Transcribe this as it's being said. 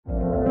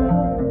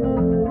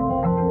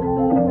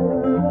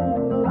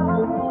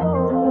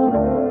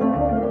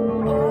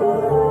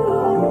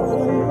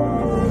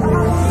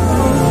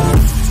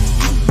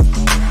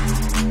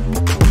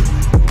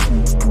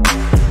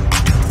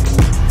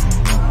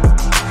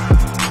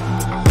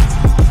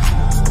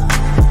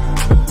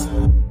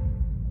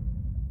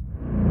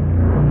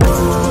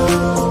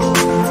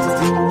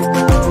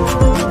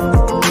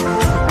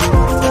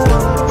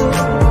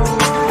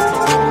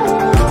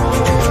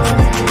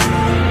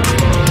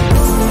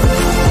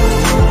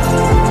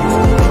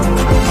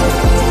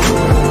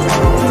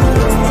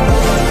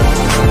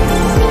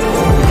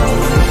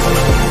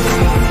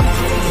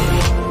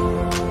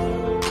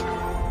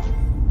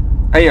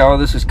y'all,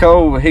 this is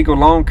Cole with Hinkle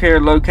Lawn Care,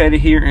 located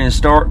here in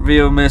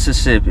Starkville,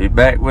 Mississippi.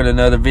 Back with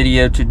another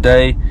video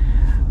today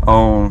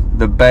on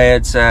the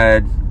bad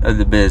side of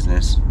the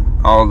business.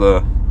 All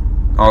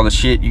the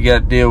shit you got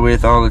to deal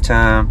with all the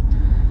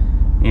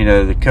time. You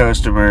know, the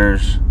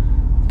customers,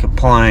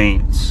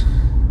 complaints,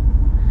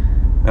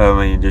 I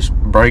mean, just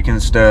breaking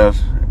stuff,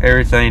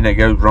 everything that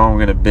goes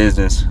wrong in a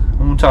business. I'm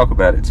gonna talk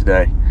about it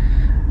today.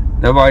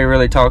 Nobody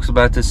really talks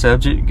about this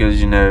subject because,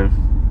 you know,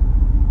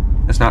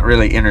 it's not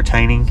really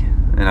entertaining,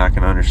 and I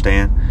can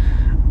understand,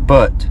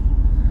 but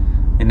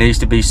it needs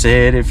to be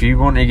said. If you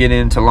want to get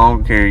into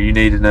lawn care, you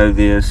need to know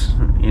this,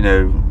 you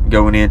know,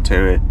 going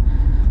into it.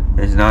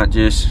 It's not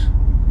just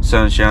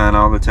sunshine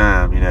all the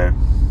time, you know.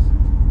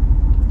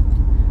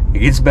 It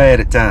gets bad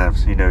at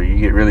times, you know, you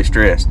get really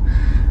stressed.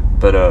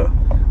 But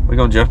we're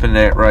gonna jump in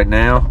that right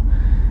now.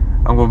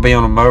 I'm gonna be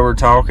on a mower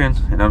talking,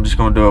 and I'm just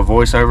gonna do a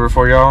voiceover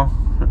for y'all,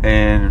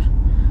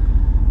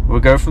 and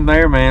we'll go from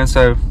there, man.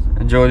 So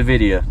enjoy the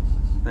video.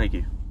 Thank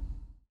you.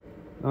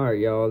 Alright,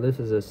 y'all, this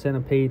is a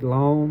centipede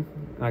lawn.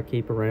 I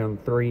keep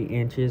around 3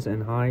 inches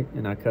in height,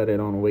 and I cut it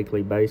on a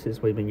weekly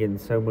basis. We've been getting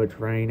so much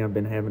rain, I've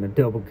been having to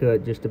double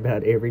cut just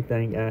about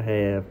everything I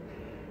have.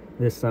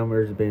 This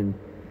summer's been,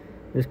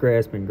 this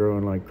grass been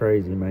growing like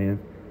crazy, man.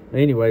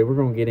 Anyway, we're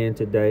going to get in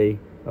today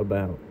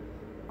about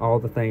all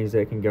the things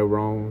that can go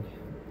wrong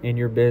in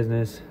your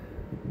business.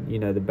 You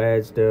know, the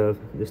bad stuff,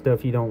 the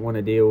stuff you don't want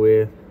to deal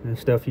with, and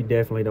stuff you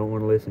definitely don't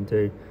want to listen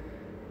to.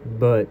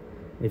 But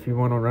if you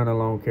want to run a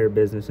lawn care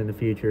business in the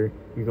future,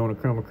 you're going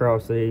to come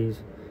across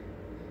these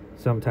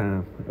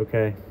sometime,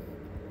 okay?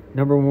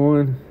 Number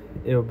one,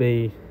 it'll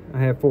be, I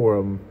have 4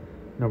 of them.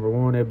 Number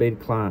one, it'll be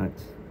the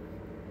clients.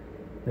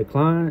 The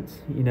clients,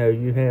 you know,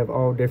 you have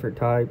all different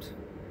types.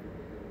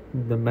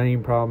 The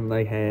main problem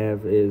they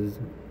have is,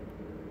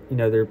 you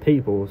know, they're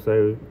people.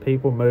 So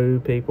people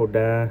move, people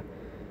die,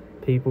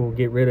 people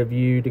get rid of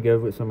you to go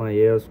with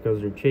somebody else because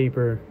they're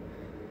cheaper.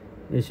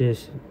 It's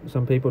just,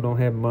 some people don't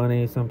have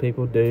money, some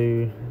people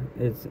do.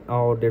 It's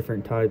all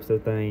different types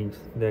of things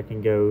that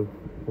can go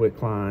with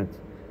clients.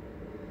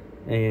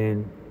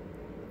 And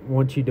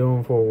once you do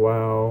them for a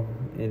while,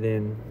 and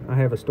then I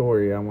have a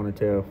story I want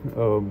to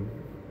tell.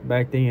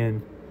 Back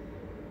then,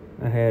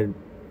 I had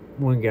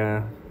one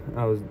guy,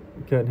 I was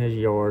cutting his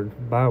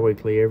yard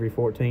bi-weekly every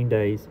 14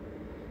 days.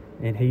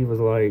 And he was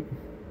like,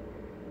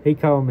 he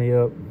called me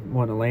up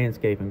wanting a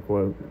landscaping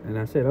quote. And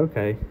I said,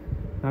 okay,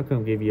 I'll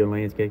come give you a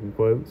landscaping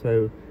quote.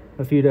 So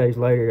a few days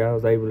later, I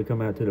was able to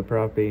come out to the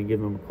property and give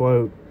him a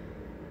quote.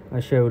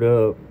 I showed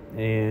up,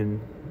 and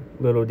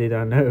little did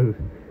I know,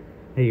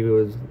 he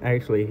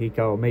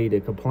called me to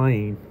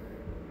complain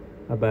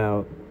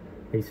about,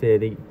 he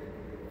said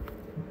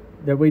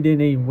that we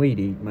didn't even weed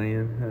eat,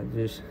 man.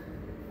 Just,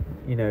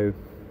 you know,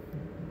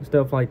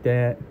 stuff like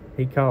that.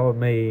 He called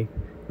me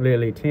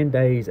literally 10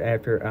 days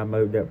after I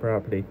mowed that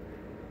property,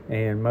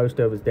 and most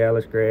of it's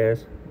Dallas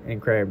grass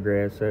and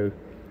crabgrass. So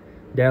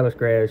Dallas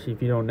grass,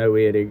 if you don't know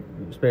it,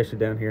 especially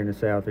down here in the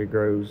south, it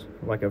grows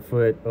like a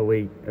foot a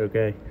week,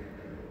 okay?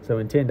 So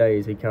in 10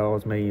 days, he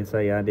calls me and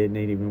say I didn't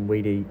even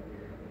weed eat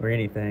or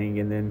anything.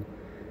 And then,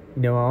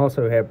 you know, I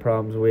also have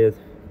problems with,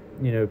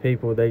 you know,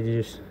 people, they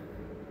just,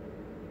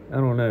 I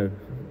don't know,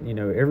 you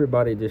know,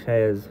 everybody just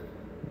has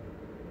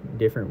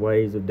different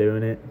ways of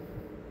doing it.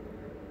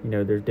 You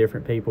know, there's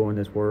different people in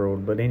this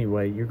world. But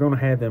anyway, you're going to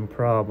have them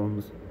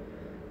problems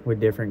with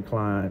different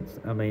clients.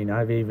 I mean,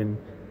 I've even,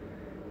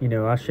 you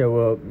know, I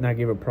show up and I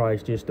give a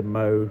price just to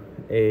mow,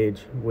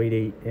 edge, weed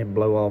eat, and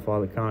blow off all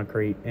the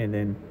concrete. And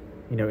then,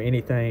 you know,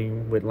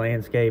 anything with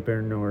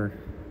landscaping or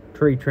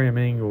tree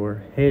trimming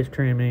or hedge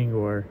trimming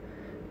or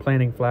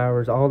planting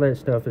flowers, all that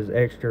stuff is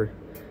extra.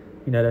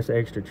 You know, that's an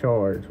extra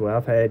charge. Well,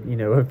 I've had, you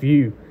know, a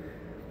few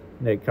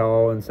that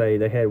call and say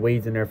they had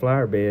weeds in their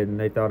flower bed and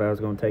they thought I was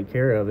going to take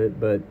care of it.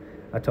 But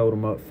I told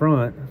them up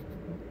front,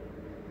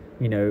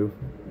 you know,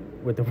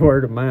 with the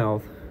word of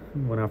mouth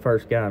when I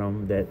first got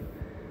them, that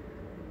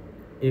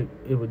it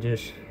would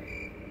just,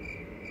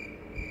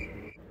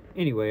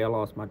 anyway, I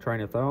lost my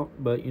train of thought,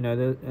 but you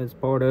know, that's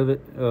part of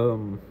it.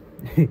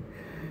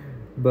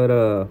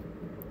 But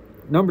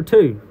number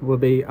 2 will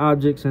be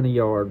objects in the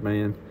yard,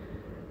 man.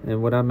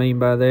 And what I mean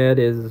by that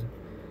is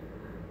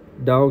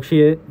dog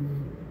shit,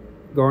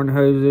 garden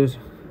hoses,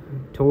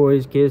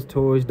 toys, kids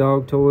toys,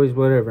 dog toys,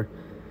 whatever.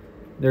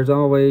 There's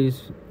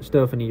always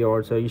stuff in the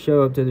yard. So you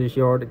show up to this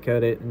yard to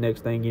cut it, and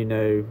next thing you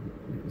know,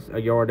 it's a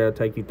yard that'll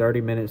take you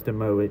 30 minutes to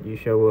mow it. You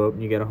show up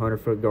and you got a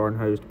 100-foot garden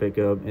hose to pick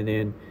up, and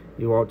then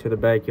you walk to the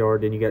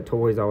backyard and you got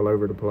toys all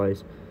over the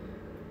place.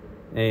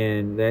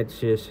 And that's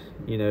just,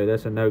 you know,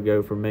 that's a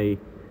no-go for me.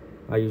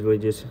 I usually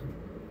just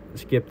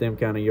skip them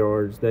kind of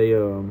yards. They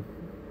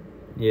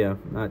yeah,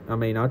 I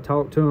mean, I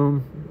talk to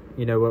them,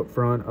 you know, up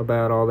front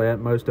about all that.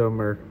 Most of them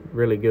are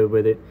really good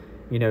with it.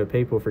 You know,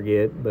 people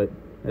forget, but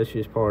that's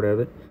just part of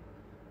it.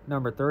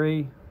 Number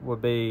 3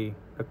 would be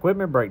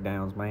equipment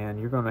breakdowns, man.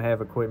 You're going to have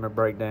equipment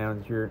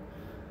breakdowns. You're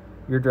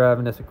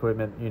driving this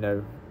equipment, you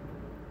know,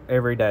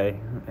 every day,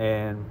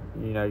 and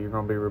you know you're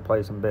going to be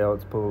replacing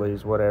belts,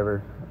 pulleys,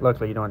 whatever.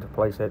 Luckily you don't have to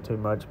replace that too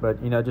much,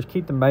 but you know, just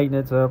keep the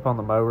maintenance up on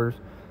the mowers,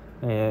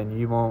 and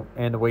you won't,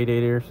 and the weed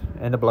eaters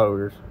and the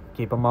blowers,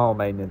 keep them all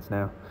maintenance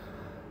now.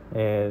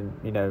 And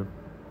you know,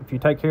 if you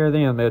take care of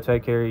them, they'll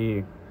take care of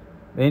you.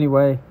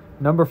 Anyway,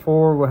 number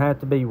 4 will have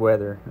to be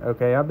weather.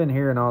 Okay, I've been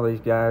hearing all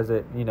these guys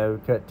that, you know,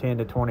 cut 10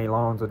 to 20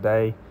 lawns a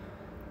day,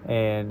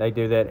 and they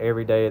do that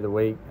every day of the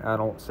week. I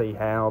don't see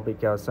how,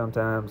 because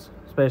sometimes,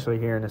 especially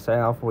here in the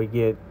South, we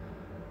get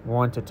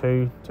 1 to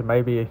 2 to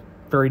maybe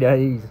 3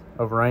 days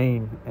of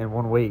rain in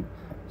 1 week.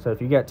 So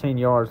if you got 10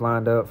 yards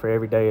lined up for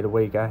every day of the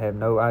week, I have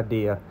no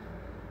idea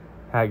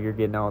how you're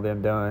getting all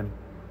them done.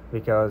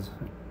 Because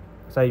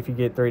say if you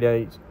get 3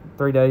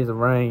 days of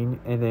rain,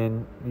 and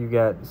then you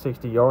got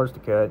 60 yards to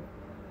cut,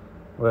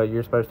 well,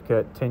 you're supposed to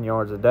cut 10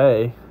 yards a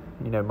day,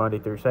 you know, Monday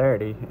through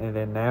Saturday, and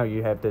then now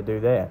you have to do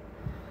that.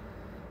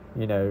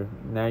 You know,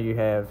 now you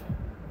have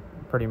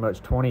pretty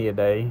much 20 a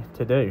day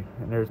to do,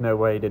 and there's no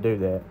way to do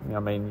that. I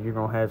mean, you're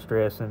gonna have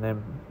stress in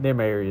them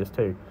areas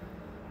too.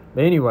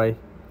 But anyway,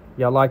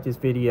 y'all like this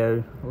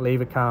video,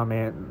 leave a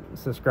comment,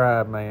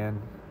 subscribe,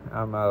 man.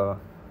 I'm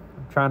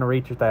trying to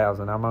reach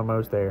 1,000. I'm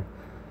almost there.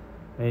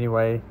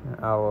 Anyway,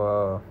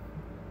 I'll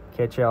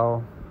catch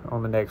y'all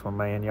on the next one,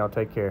 man. Y'all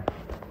take care.